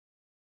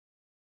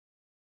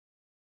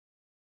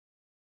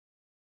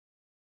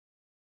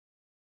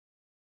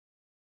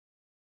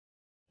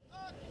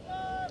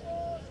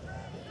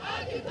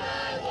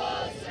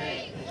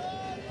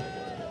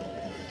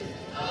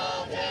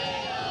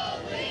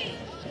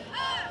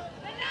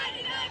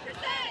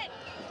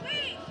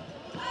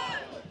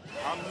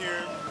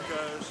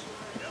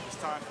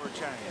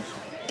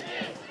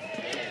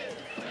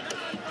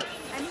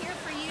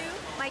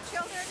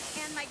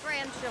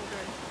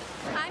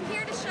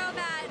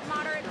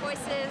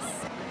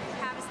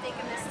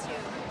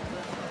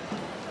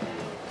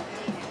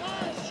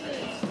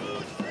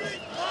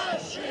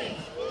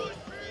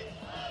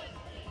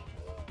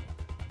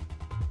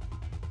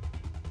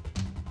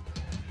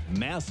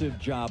massive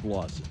job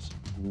losses,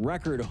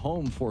 record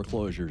home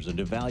foreclosures and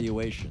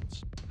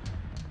devaluations,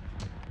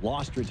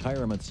 lost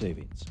retirement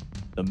savings.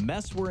 The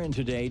mess we're in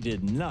today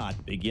did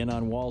not begin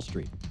on Wall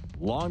Street.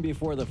 Long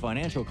before the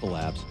financial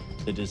collapse,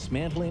 the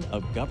dismantling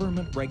of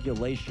government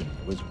regulation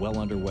was well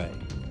underway.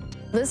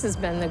 This has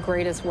been the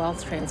greatest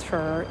wealth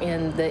transfer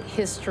in the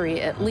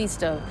history, at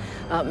least of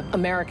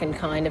American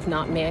kind, if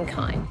not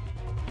mankind.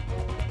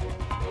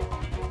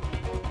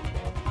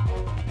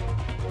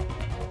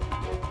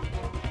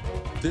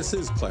 This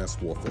is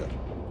class warfare.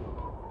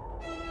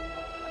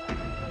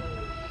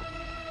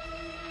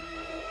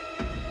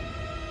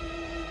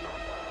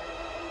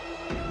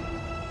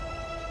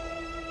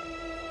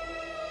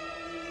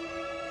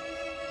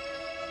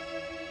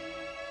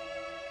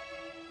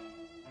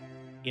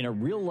 In a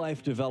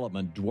real-life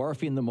development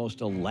dwarfing the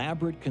most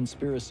elaborate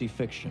conspiracy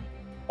fiction,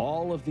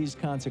 all of these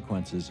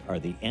consequences are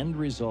the end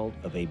result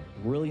of a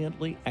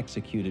brilliantly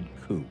executed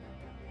coup.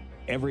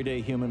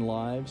 Everyday human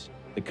lives,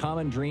 the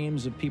common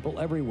dreams of people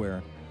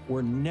everywhere,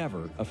 were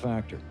never a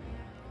factor.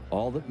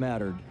 All that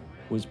mattered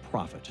was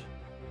profit.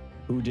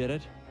 Who did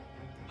it?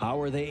 How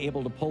were they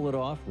able to pull it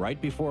off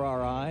right before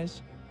our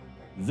eyes?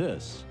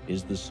 This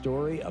is the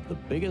story of the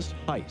biggest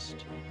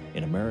heist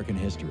in American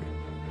history.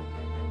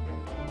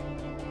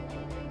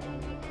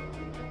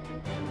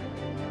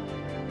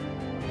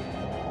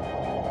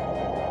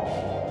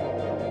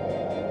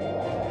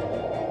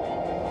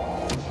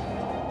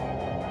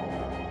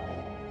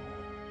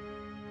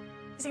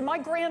 See, my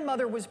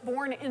grandmother was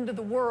born into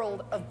the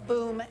world of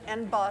boom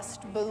and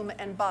bust,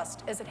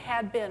 as it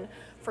had been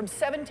from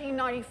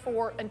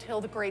 1794 until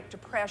the Great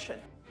Depression.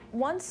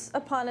 Once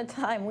upon a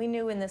time, we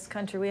knew in this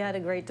country we had a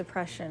Great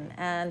Depression,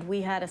 and we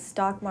had a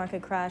stock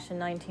market crash in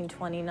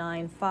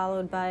 1929,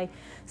 followed by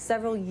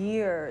several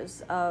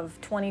years of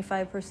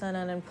 25%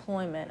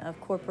 unemployment,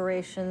 of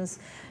corporations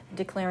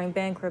declaring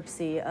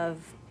bankruptcy, of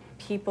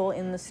people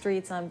in the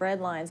streets on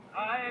breadlines.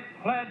 I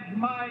pledge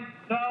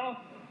myself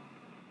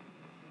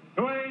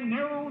to a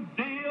new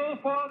deal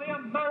for the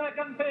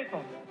American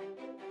people.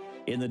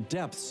 In the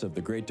depths of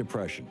the Great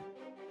Depression,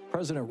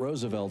 President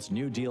Roosevelt's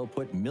New Deal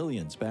put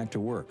millions back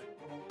to work,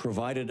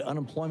 provided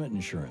unemployment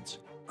insurance,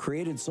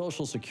 created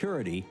Social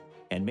Security,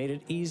 and made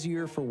it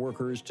easier for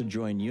workers to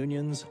join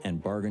unions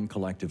and bargain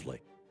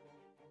collectively.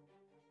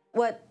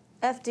 What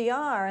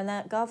FDR and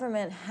that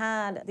government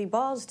had the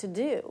balls to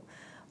do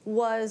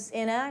was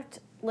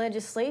enact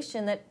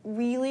legislation that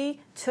really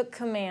took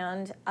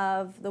command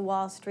of the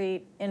Wall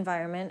Street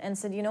environment and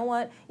said, you know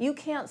what, you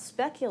can't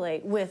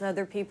speculate with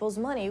other people's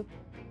money.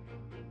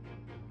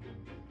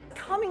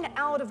 Coming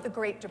out of the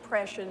Great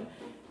Depression,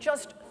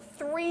 just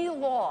 3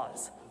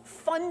 laws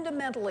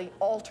fundamentally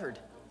altered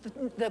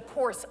the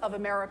course of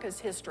America's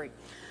history.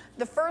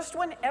 The first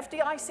one,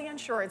 FDIC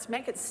insurance,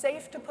 make it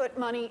safe to put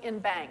money in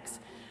banks.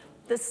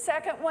 The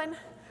second one,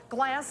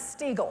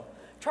 Glass-Steagall,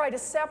 try to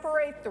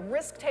separate the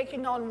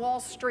risk-taking on Wall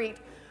Street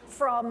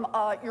from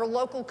your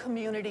local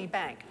community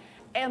bank.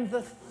 And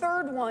the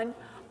third one,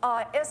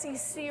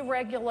 SEC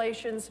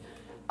regulations,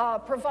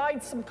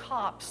 provide some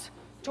cops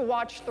to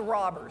watch the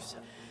robbers.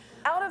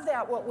 Out of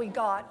that, what we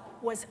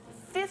got was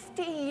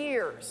 50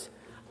 years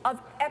of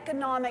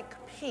economic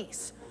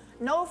peace.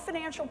 No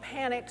financial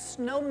panics,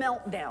 no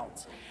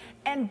meltdowns.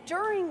 And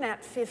during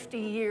that 50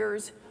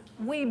 years,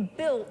 we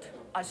built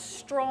a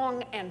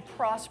strong and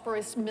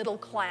prosperous middle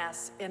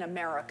class in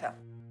America.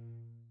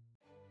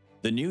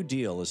 The New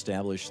Deal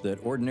established that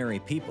ordinary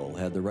people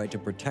had the right to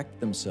protect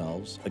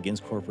themselves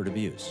against corporate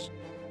abuse.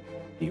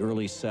 The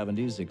early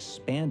 70s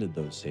expanded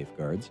those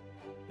safeguards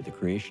with the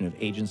creation of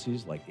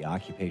agencies like the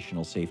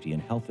Occupational Safety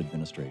and Health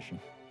Administration,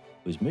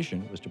 whose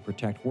mission was to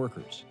protect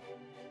workers.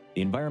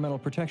 The Environmental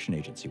Protection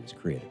Agency was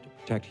created to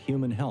protect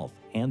human health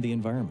and the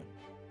environment.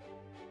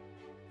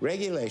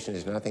 Regulation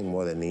is nothing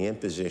more than the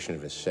imposition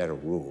of a set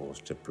of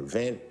rules to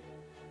prevent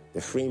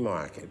the free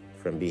market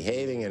from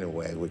behaving in a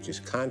way which is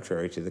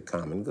contrary to the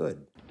common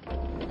good.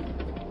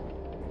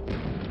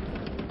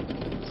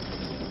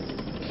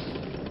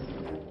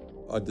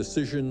 A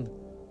decision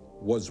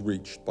was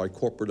reached by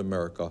corporate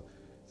America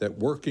that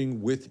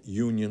working with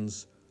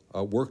unions,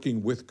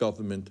 working with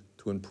government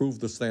to improve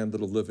the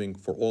standard of living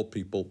for all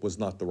people was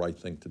not the right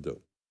thing to do.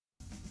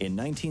 In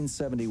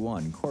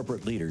 1971,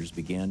 corporate leaders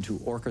began to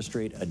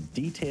orchestrate a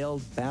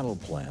detailed battle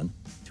plan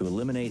to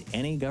eliminate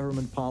any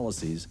government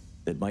policies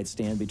that might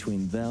stand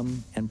between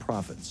them and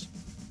profits.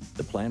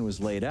 The plan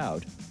was laid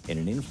out in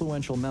an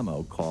influential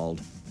memo called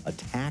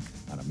Attack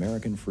on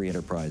American Free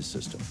Enterprise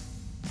System.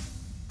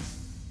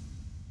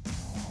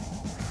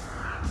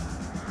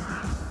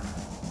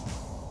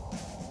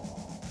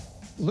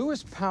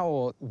 Lewis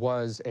Powell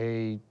was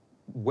a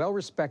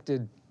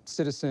well-respected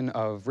citizen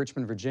of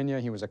Richmond, Virginia.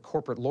 He was a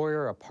corporate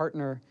lawyer, a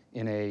partner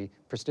in a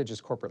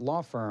prestigious corporate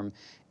law firm,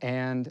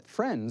 and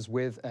friends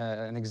with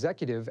an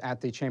executive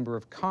at the Chamber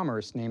of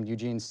Commerce named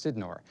Eugene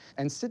Sydnor.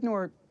 And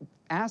Sydnor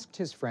asked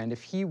his friend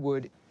if he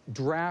would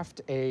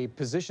draft a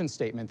position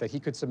statement that he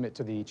could submit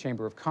to the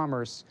Chamber of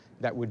Commerce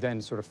that would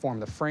then sort of form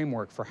the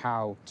framework for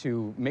how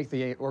to make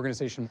the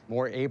organization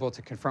more able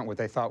to confront what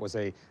they thought was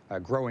a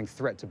growing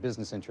threat to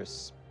business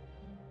interests.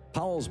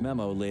 Powell's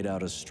memo laid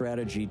out a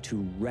strategy to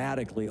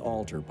radically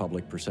alter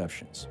public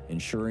perceptions,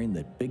 ensuring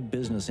that big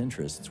business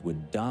interests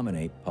would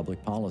dominate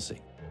public policy.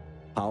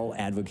 Powell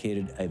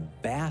advocated a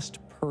vast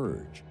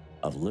purge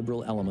of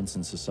liberal elements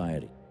in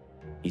society.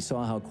 He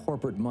saw how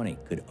corporate money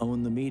could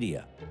own the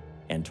media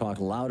and talk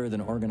louder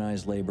than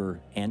organized labor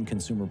and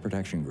consumer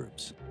protection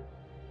groups.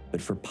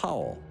 But for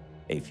Powell,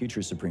 a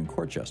future Supreme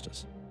Court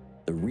justice,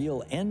 the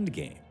real end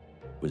game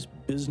was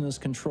business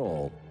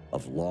control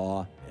of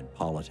law and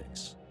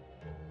politics.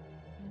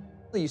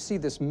 You see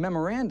this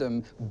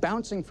memorandum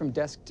bouncing from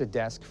desk to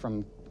desk,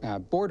 from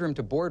boardroom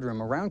to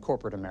boardroom around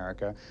corporate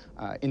America,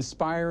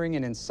 inspiring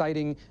and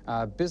inciting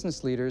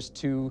business leaders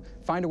to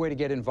find a way to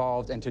get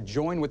involved and to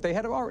join what they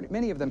had already,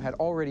 many of them had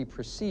already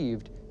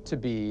perceived to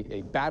be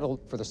a battle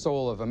for the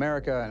soul of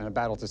America and a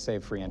battle to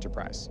save free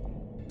enterprise.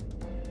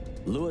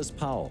 Lewis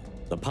Powell,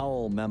 the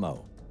Powell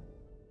Memo.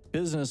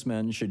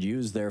 Businessmen should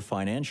use their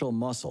financial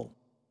muscle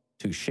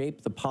to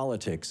shape the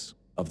politics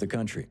of the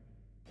country,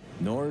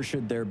 nor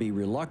should there be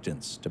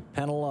reluctance to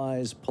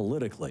penalize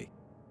politically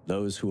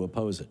those who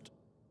oppose it.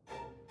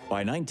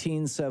 By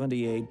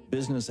 1978,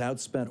 business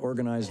outspent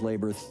organized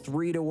labor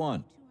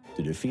 3-1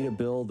 to defeat a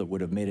bill that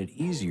would have made it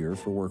easier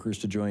for workers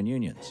to join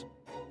unions.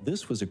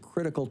 This was a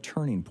critical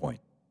turning point,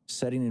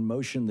 setting in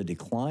motion the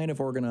decline of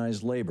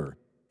organized labor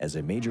as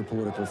a major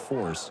political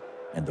force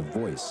and the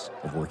voice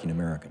of working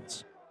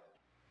Americans.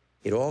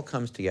 It all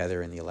comes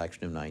together in the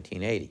election of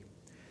 1980,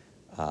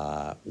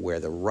 where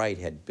the right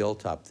had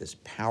built up this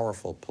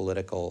powerful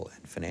political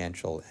and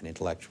financial and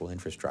intellectual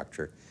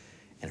infrastructure,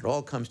 and it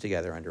all comes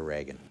together under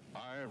Reagan.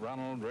 I,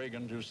 Ronald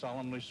Reagan, do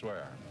solemnly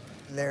swear.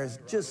 There's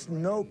just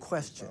no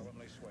question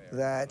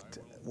that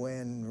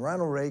when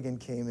Ronald Reagan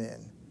came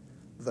in,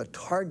 the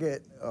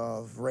target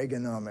of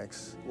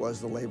Reaganomics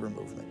was the labor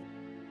movement.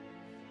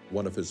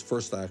 One of his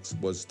first acts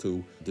was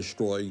to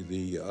destroy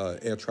the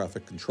air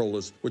traffic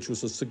controllers, which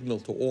was a signal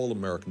to all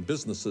American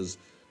businesses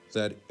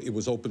that it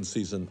was open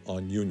season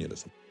on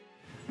unionism.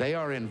 They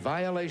are in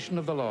violation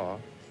of the law,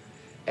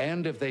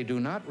 and if they do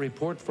not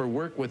report for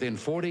work within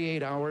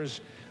 48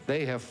 hours,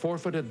 they have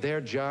forfeited their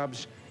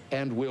jobs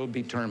and will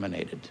be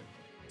terminated.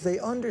 They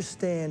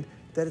understand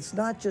that it's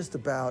not just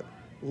about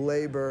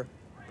labor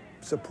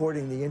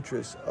supporting the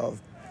interests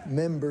of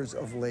members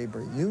of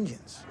labor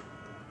unions,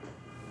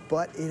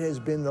 but it has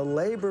been the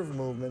labor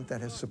movement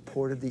that has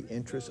supported the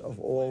interests of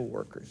all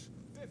workers.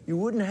 You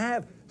wouldn't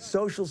have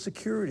Social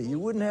Security, you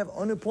wouldn't have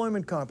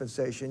unemployment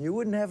compensation, you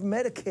wouldn't have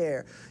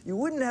Medicare, you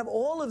wouldn't have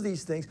all of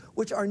these things,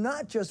 which are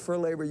not just for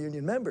labor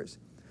union members.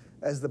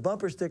 As the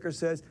bumper sticker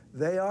says,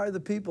 they are the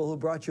people who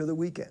brought you the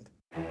weekend.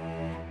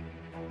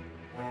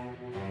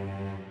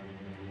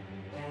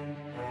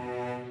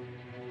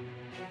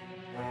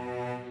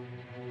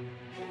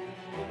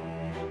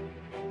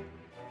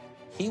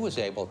 He was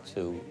able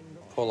to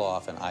pull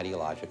off an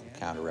ideological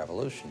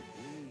counter-revolution,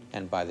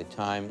 and by the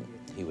time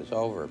he was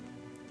over,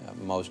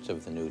 most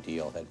of the New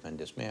Deal had been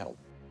dismantled.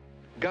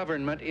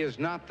 Government is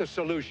not the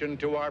solution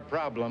to our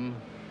problem.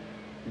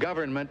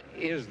 Government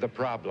is the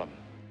problem.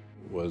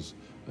 Was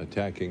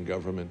attacking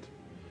government,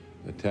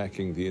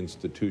 attacking the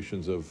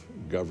institutions of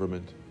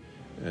government,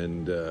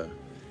 and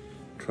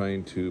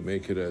trying to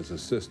make it as a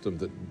system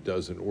that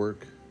doesn't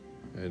work.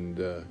 And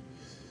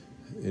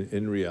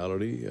in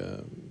reality,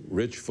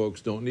 rich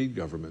folks don't need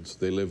governments.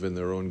 They live in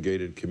their own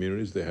gated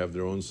communities. They have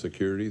their own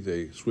security.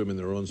 They swim in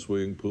their own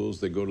swimming pools.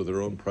 They go to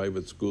their own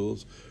private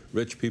schools.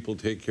 Rich people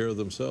take care of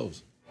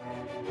themselves.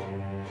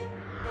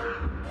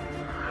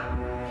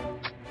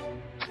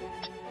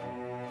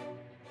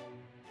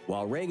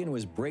 While Reagan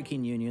was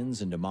breaking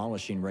unions and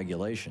demolishing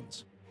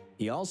regulations,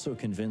 he also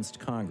convinced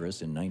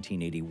Congress in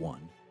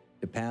 1981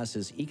 to pass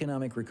his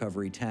Economic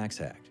Recovery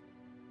Tax Act,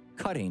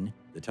 cutting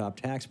the top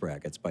tax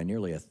brackets by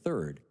nearly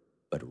 1/3,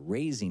 but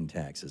raising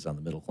taxes on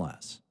the middle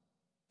class.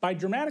 By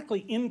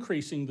dramatically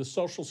increasing the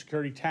Social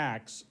Security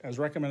tax, as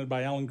recommended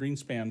by Alan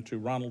Greenspan to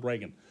Ronald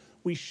Reagan,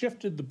 we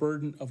shifted the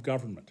burden of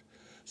government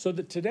so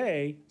that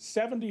today,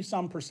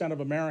 70-some%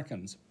 of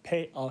Americans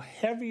pay a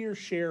heavier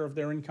share of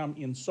their income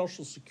in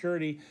Social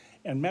Security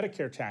and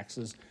Medicare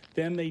taxes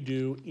than they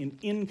do in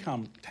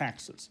income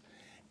taxes.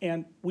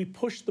 And we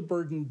push the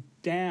burden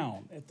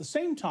down. At the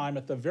same time,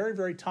 at the very,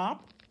 very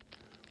top,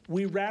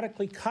 we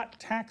radically cut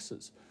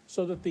taxes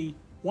so that the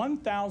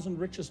 1,000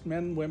 richest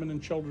men, women,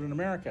 and children in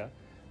America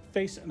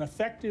face an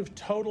effective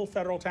total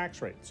federal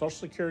tax rate, Social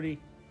Security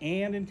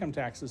and income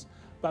taxes,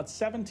 about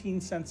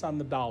 17 cents on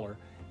the dollar,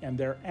 and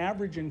their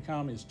average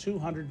income is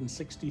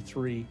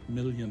 $263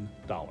 million.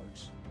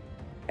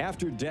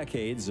 After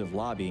decades of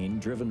lobbying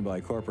driven by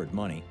corporate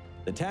money,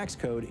 the tax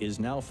code is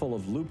now full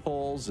of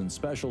loopholes and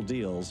special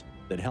deals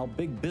that help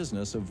big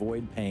business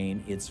avoid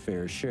paying its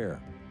fair share.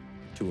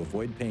 To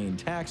avoid paying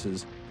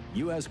taxes,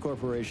 U.S.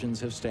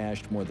 corporations have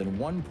stashed more than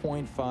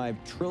 $1.5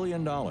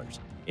 trillion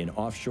in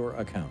offshore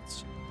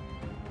accounts.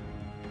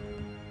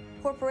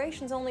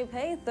 corporations only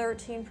pay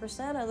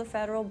 13% of the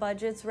federal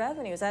budget's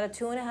revenues. Out of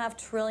 $2.5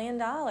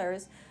 trillion,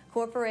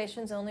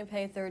 corporations only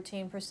pay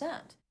 13%.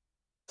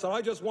 So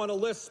I just want to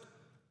list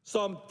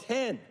some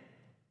 10,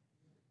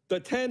 the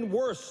 10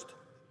 worst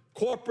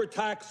corporate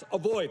tax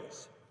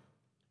avoiders.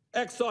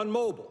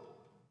 ExxonMobil,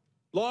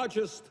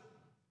 largest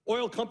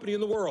oil company in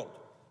the world,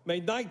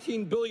 made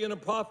 $19 billion in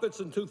profits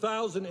in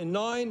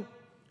 2009.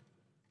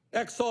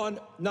 Exxon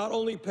not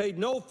only paid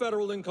no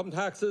federal income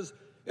taxes,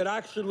 it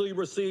actually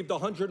received a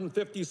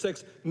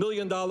 $156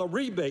 million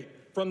rebate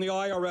from the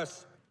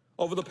IRS.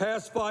 Over the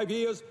past 5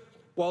 years,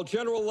 while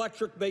General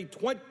Electric made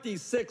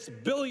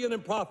 $26 billion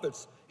in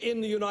profits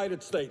in the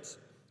United States,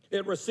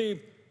 it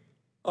received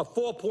a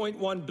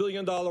 $4.1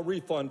 billion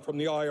refund from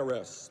the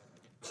IRS.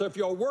 So if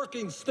you're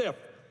working stiff,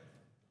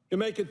 you're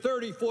making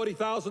 $30,000,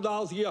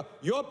 $40,000 a year,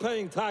 you're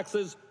paying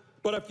taxes,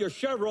 but if you're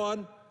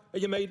Chevron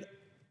and you made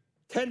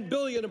 $10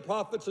 billion in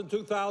profits in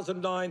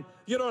 2009,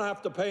 you don't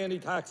have to pay any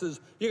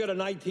taxes. You get a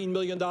 $19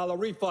 million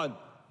refund.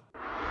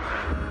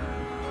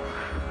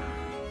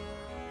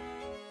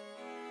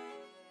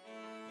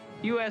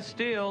 U.S.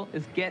 Steel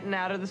is getting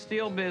out of the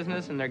steel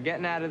business, and they're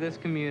getting out of this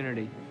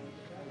community.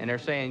 And they're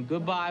saying,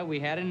 goodbye, we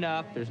had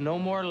enough, there's no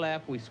more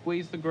left, we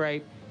squeezed the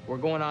grape, we're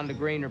going on to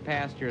greener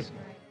pastures.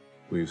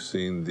 We've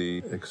seen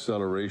the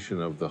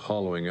acceleration of the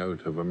hollowing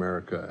out of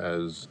America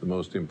as the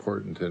most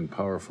important and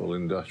powerful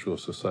industrial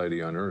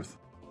society on earth.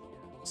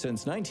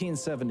 Since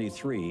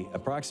 1973,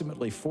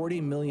 approximately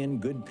 40 million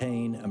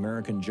good-paying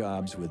American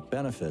jobs with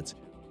benefits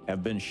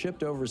have been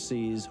shipped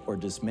overseas or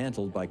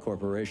dismantled by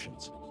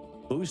corporations,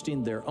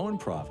 boosting their own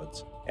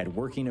profits at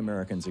working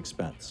Americans'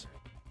 expense.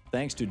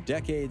 Thanks to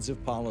decades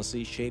of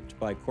policy shaped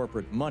by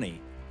corporate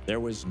money, there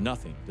was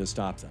nothing to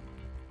stop them.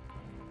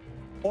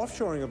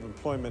 Offshoring of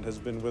employment has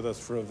been with us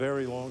for a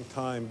very long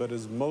time, but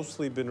has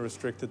mostly been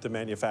restricted to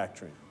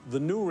manufacturing. The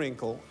new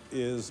wrinkle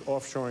is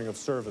offshoring of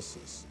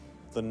services.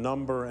 The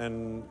number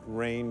and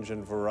range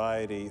and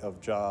variety of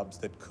jobs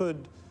that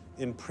could,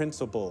 in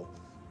principle,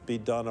 be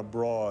done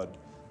abroad,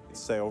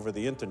 say over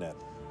the internet,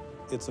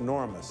 it's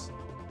enormous.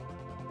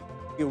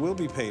 It will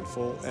be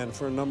painful, and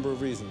for a number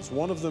of reasons.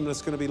 One of them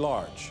is going to be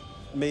large.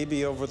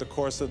 Maybe over the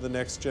course of the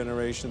next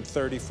generation,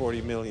 30,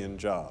 40 million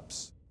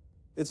jobs.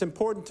 It's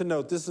important to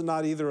note this is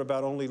not either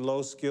about only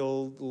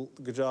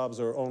low-skilled jobs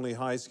or only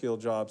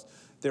high-skilled jobs.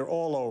 They're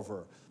all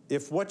over.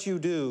 If what you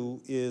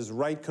do is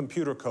write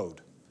computer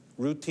code,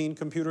 routine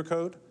computer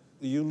code,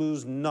 you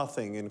lose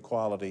nothing in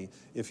quality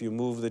if you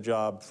move the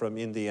job from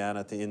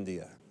Indiana to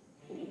India.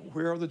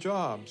 Where are the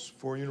jobs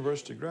for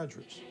university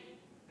graduates?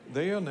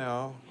 They are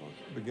now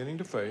beginning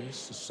to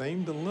face the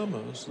same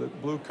dilemmas that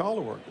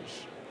blue-collar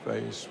workers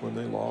faced when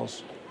they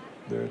lost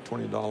their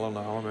 $20 an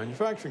hour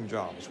manufacturing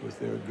jobs with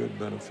their good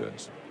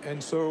benefits.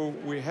 And so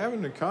we have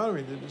an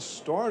economy that is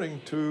starting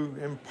to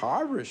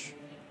impoverish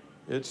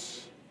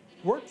its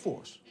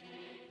workforce.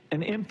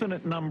 An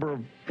infinite number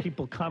of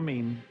people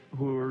coming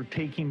who are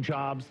taking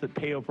jobs that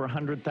pay over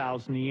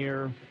 $100,000 a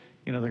year.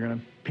 You know, they're going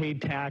to pay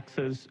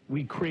taxes.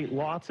 We create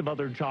lots of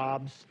other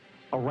jobs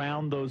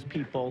around those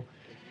people.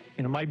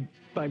 You know,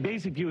 my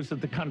basic view is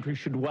that the country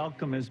should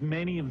welcome as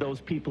many of those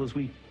people as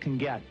we can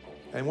get.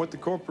 And what the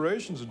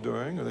corporations are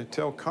doing, or they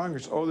tell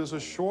Congress, oh, there's a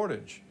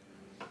shortage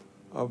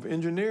of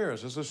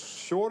engineers, there's a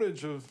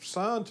shortage of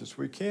scientists,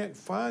 we can't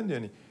find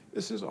any.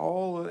 This is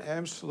all an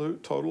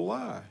absolute, total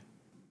lie.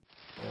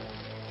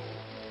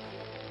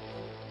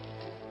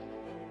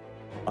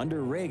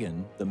 Under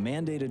Reagan, the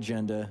mandate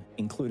agenda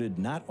included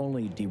not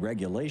only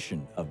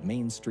deregulation of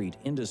Main Street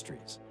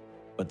industries,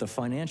 but the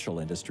financial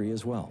industry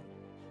as well.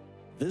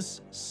 This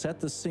set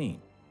the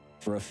scene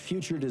for a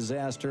future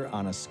disaster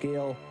on a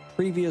scale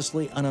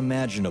previously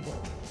unimaginable.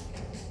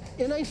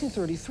 In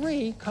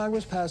 1933,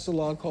 Congress passed a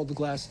law called the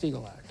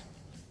Glass-Steagall Act.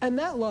 And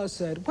that law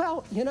said,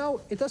 well, you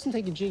know, it doesn't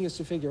take a genius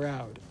to figure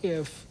out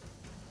if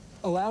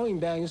allowing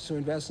banks to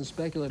invest in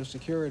speculative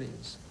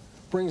securities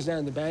brings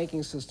down the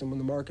banking system when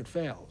the market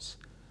fails,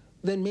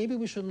 then maybe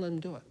we shouldn't let them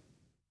do it.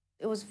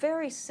 It was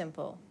very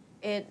simple.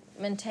 It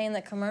maintained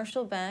that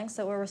commercial banks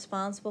that were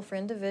responsible for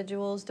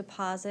individuals'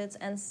 deposits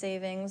and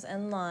savings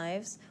and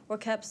lives were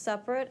kept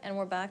separate and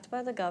were backed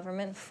by the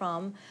government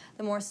from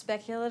the more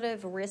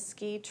speculative,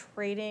 risky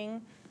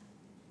trading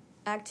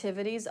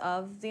activities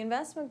of the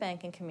investment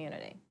banking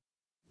community.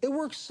 It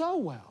worked so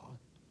well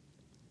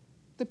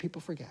that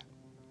people forget.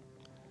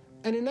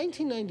 And in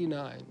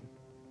 1999,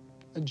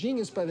 a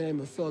genius by the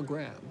name of Phil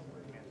Gramm,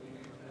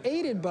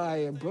 aided by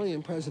a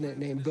brilliant president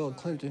named Bill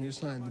Clinton who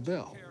signed the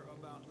bill,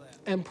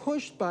 and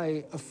pushed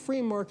by a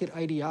free market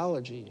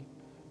ideology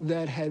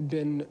that had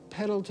been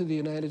peddled to the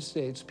United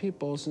States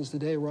people since the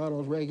day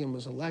Ronald Reagan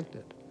was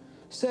elected,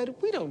 said,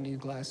 we don't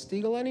need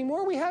Glass-Steagall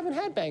anymore, we haven't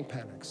had bank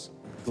panics.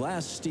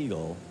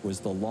 Glass-Steagall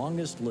was the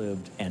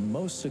longest-lived and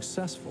most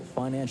successful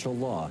financial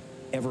law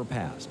ever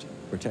passed,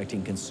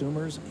 protecting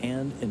consumers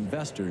and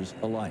investors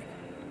alike.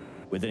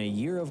 Within a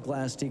year of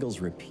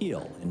Glass-Steagall's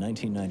repeal in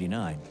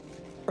 1999,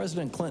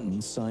 President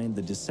Clinton signed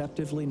the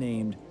deceptively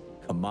named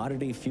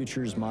Commodity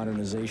Futures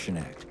Modernization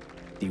Act,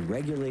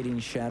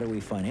 deregulating shadowy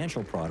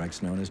financial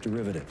products known as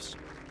derivatives.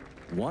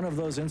 One of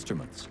those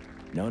instruments,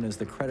 known as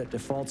the credit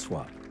default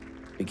swap,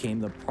 became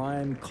the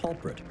prime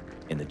culprit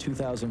in the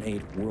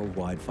 2008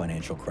 worldwide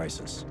financial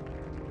crisis.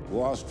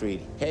 Wall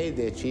Street paid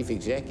their chief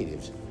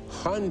executives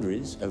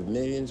hundreds of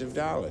millions of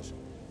dollars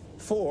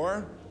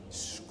for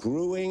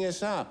screwing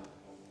us up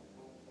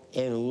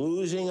and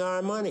losing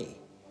our money.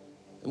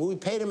 And we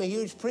paid them a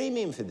huge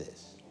premium for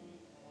this.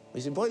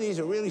 We said, boy, these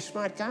are really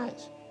smart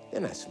guys.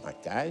 They're not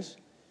smart guys.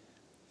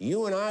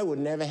 You and I would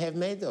never have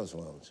made those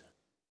loans.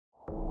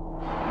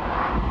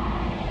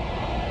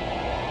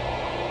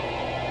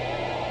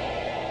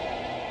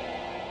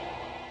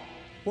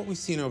 What we've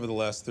seen over the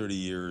last 30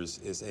 years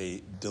is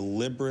a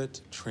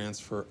deliberate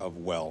transfer of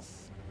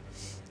wealth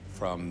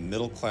from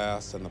middle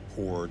class and the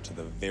poor to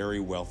the very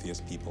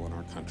wealthiest people in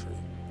our country.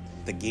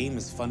 The game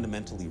is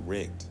fundamentally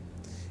rigged,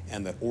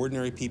 and that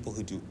ordinary people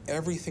who do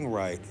everything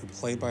right, who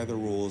play by the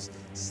rules,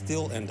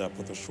 still end up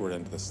with the short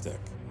end of the stick.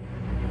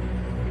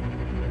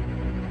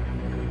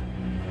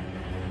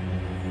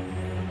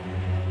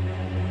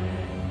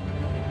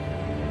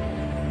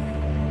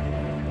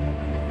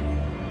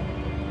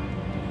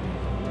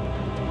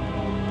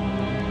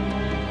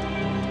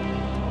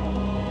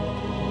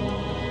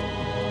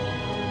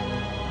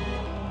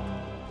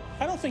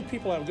 I don't think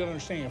people have a good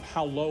understanding of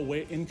how low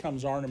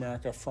incomes are in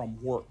America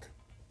from work.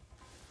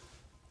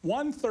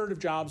 1/3 of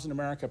jobs in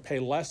America pay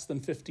less than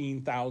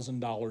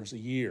 $15,000 a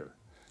year.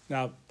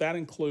 Now, that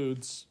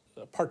includes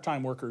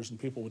part-time workers and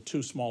people with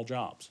 2 small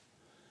jobs.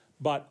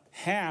 But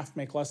half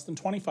make less than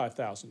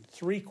 $25,000.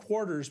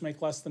 3/4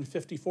 make less than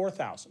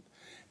 $54,000.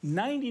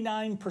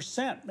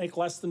 99% make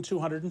less than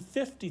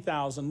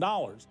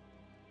 $250,000.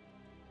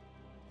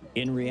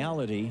 In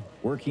reality,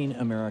 working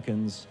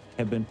Americans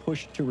have been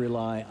pushed to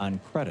rely on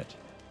credit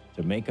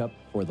to make up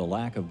for the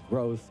lack of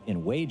growth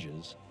in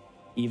wages,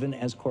 even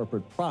as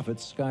corporate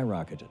profits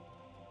skyrocketed.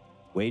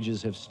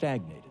 Wages have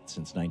stagnated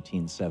since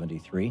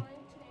 1973,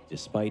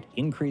 despite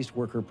increased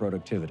worker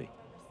productivity.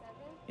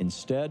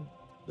 Instead,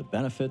 the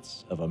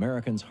benefits of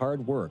Americans'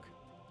 hard work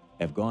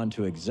have gone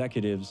to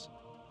executives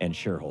and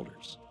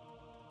shareholders.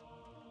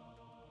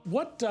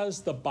 What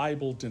does the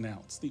Bible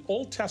denounce? The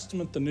Old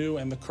Testament, the New,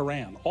 and the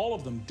Quran, all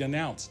of them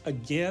denounce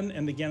again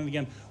and again and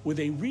again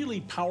with a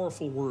really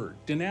powerful word,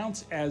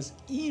 denounce as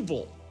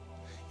evil.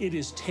 It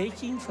is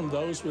taking from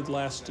those with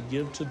less to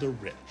give to the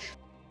rich.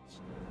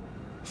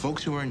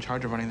 Folks who are in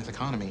charge of running this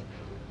economy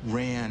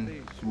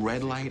ran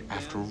red light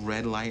after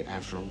red light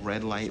after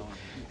red light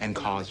and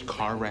caused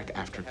car wreck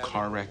after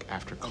car wreck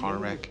after car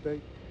wreck,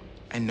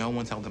 and no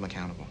one's held them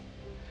accountable.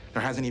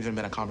 There hasn't even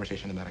been a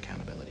conversation about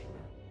accountability.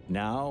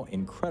 Now,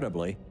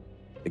 incredibly,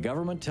 the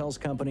government tells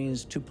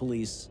companies to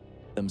police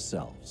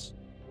themselves.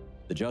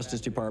 The Justice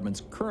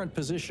Department's current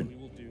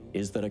position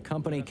is that a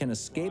company can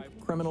escape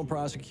criminal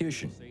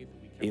prosecution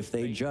if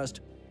they just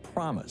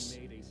promise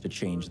to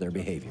change their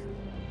behavior.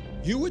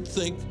 You would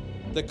think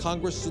that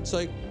Congress should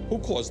say, who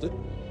caused it?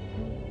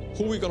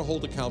 Who are we going to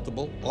hold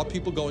accountable? Are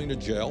people going to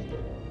jail?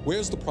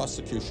 Where's the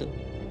prosecution?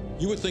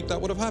 You would think that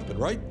would have happened,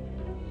 right?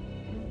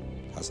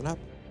 Hasn't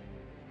happened.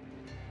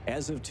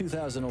 As of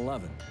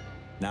 2011,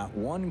 not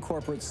one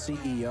corporate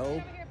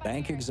CEO,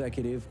 bank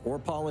executive, or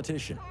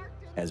politician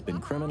has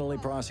been criminally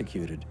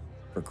prosecuted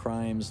for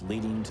crimes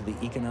leading to the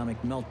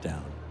economic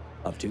meltdown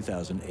of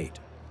 2008.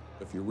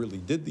 If you really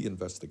did the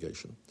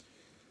investigation,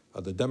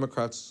 the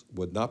Democrats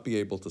would not be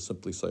able to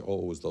simply say, oh,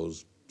 it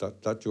was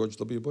that George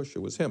W. Bush, it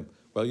was him.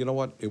 Well, you know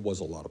what? It was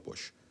a lot of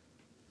Bush.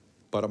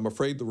 But I'm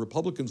afraid the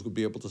Republicans would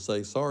be able to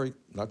say, sorry,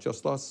 not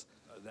just us.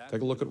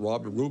 Take a look at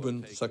Robert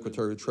Rubin,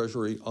 Secretary of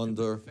Treasury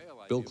under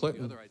Bill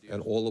Clinton,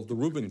 and all of the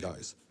Rubin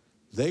guys.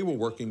 They were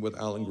working with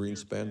Alan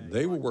Greenspan.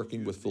 They were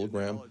working with Phil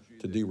Gramm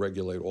to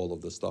deregulate all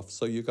of this stuff.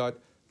 So you got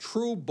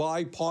true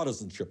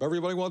bipartisanship.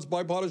 Everybody wants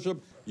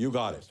bipartisanship. You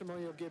got it.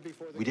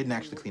 We didn't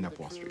actually clean up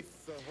Wall Street.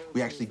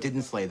 We actually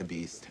didn't slay the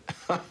beast.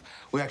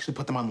 We actually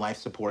put them on life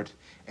support,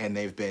 and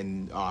they've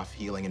been off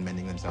healing and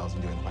mending themselves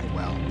and doing quite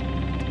well.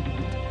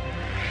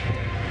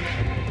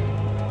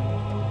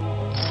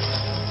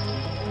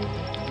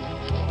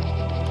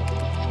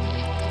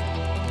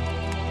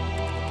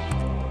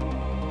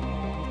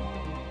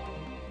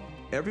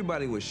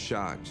 Everybody was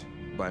shocked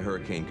by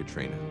Hurricane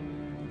Katrina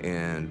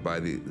and by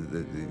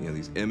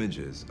these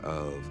images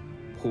of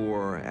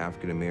poor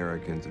African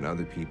Americans and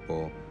other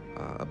people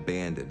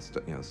abandoned,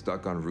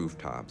 stuck on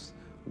rooftops,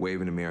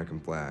 waving American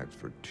flags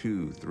for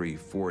 2, 3,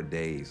 4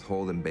 days,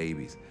 holding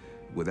babies,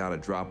 without a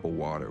drop of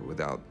water,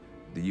 without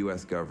the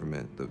U.S.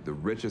 government, the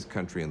richest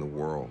country in the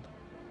world,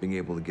 being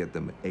able to get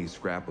them a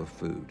scrap of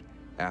food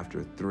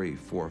after 3,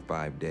 4,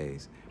 5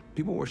 days.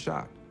 People were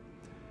shocked,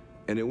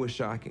 and it was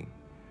shocking.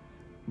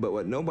 But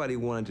what nobody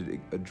wanted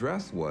to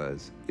address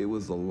was, it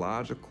was the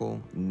logical,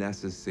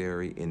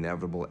 necessary,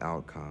 inevitable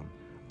outcome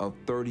of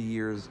 30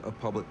 years of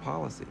public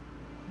policy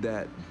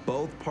that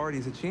both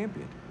parties had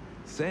championed,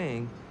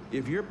 saying,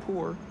 if you're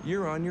poor,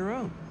 you're on your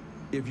own.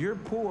 If you're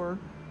poor,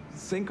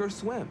 sink or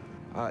swim.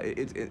 And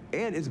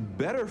it's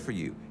better for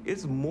you.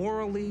 It's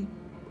morally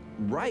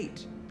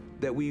right.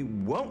 that we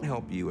won't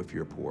help you if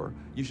you're poor.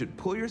 You should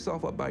pull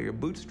yourself up by your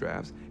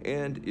bootstraps,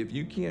 and if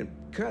you can't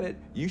cut it,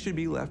 you should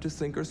be left to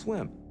sink or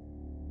swim.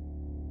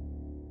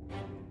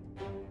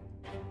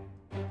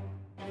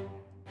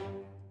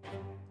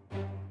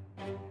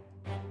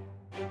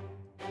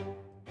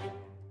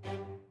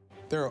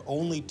 There are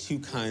only two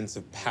kinds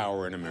of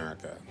power in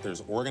America.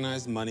 There's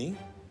organized money,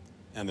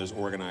 and there's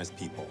organized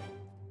people.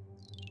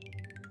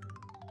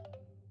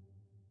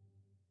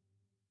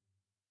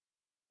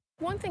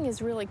 One thing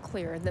is really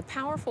clear, the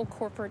powerful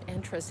corporate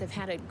interests have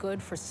had it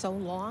good for so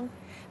long,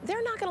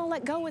 they're not going to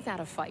let go without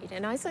a fight.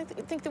 And I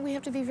think that we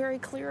have to be very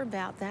clear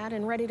about that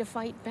and ready to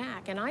fight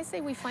back. And I say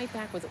we fight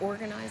back with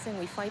organizing,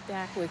 we fight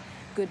back with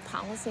good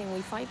policy, and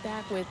we fight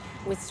back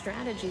with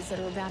strategies that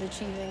are about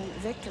achieving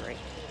victory.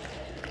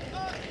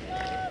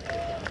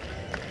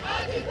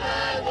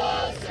 Occupy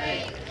Wall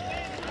Street!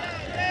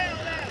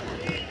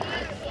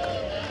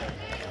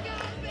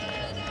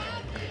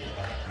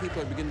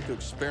 People are beginning to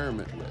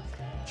experiment with,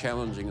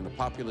 challenging in a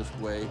populist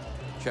way,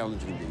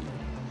 challenging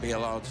the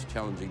bailouts,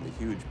 challenging the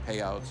huge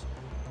payouts.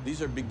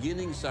 These are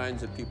beginning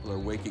signs that people are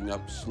waking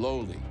up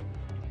slowly.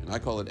 And I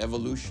call it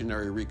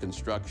evolutionary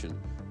reconstruction,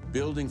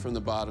 building from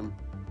the bottom,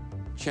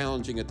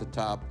 challenging at the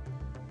top,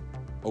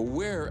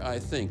 aware, I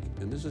think,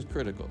 and this is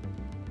critical,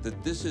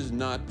 that this is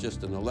not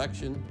just an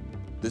election,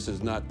 this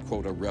is not,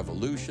 quote, a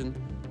revolution,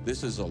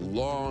 this is a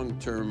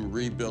long-term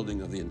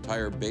rebuilding of the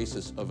entire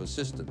basis of a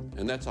system.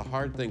 And that's a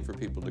hard thing for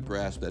people to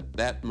grasp, that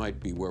that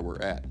might be where we're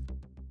at.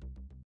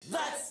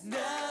 Let's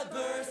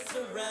never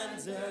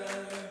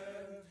surrender.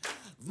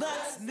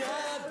 Let's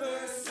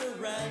never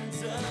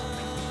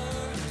surrender.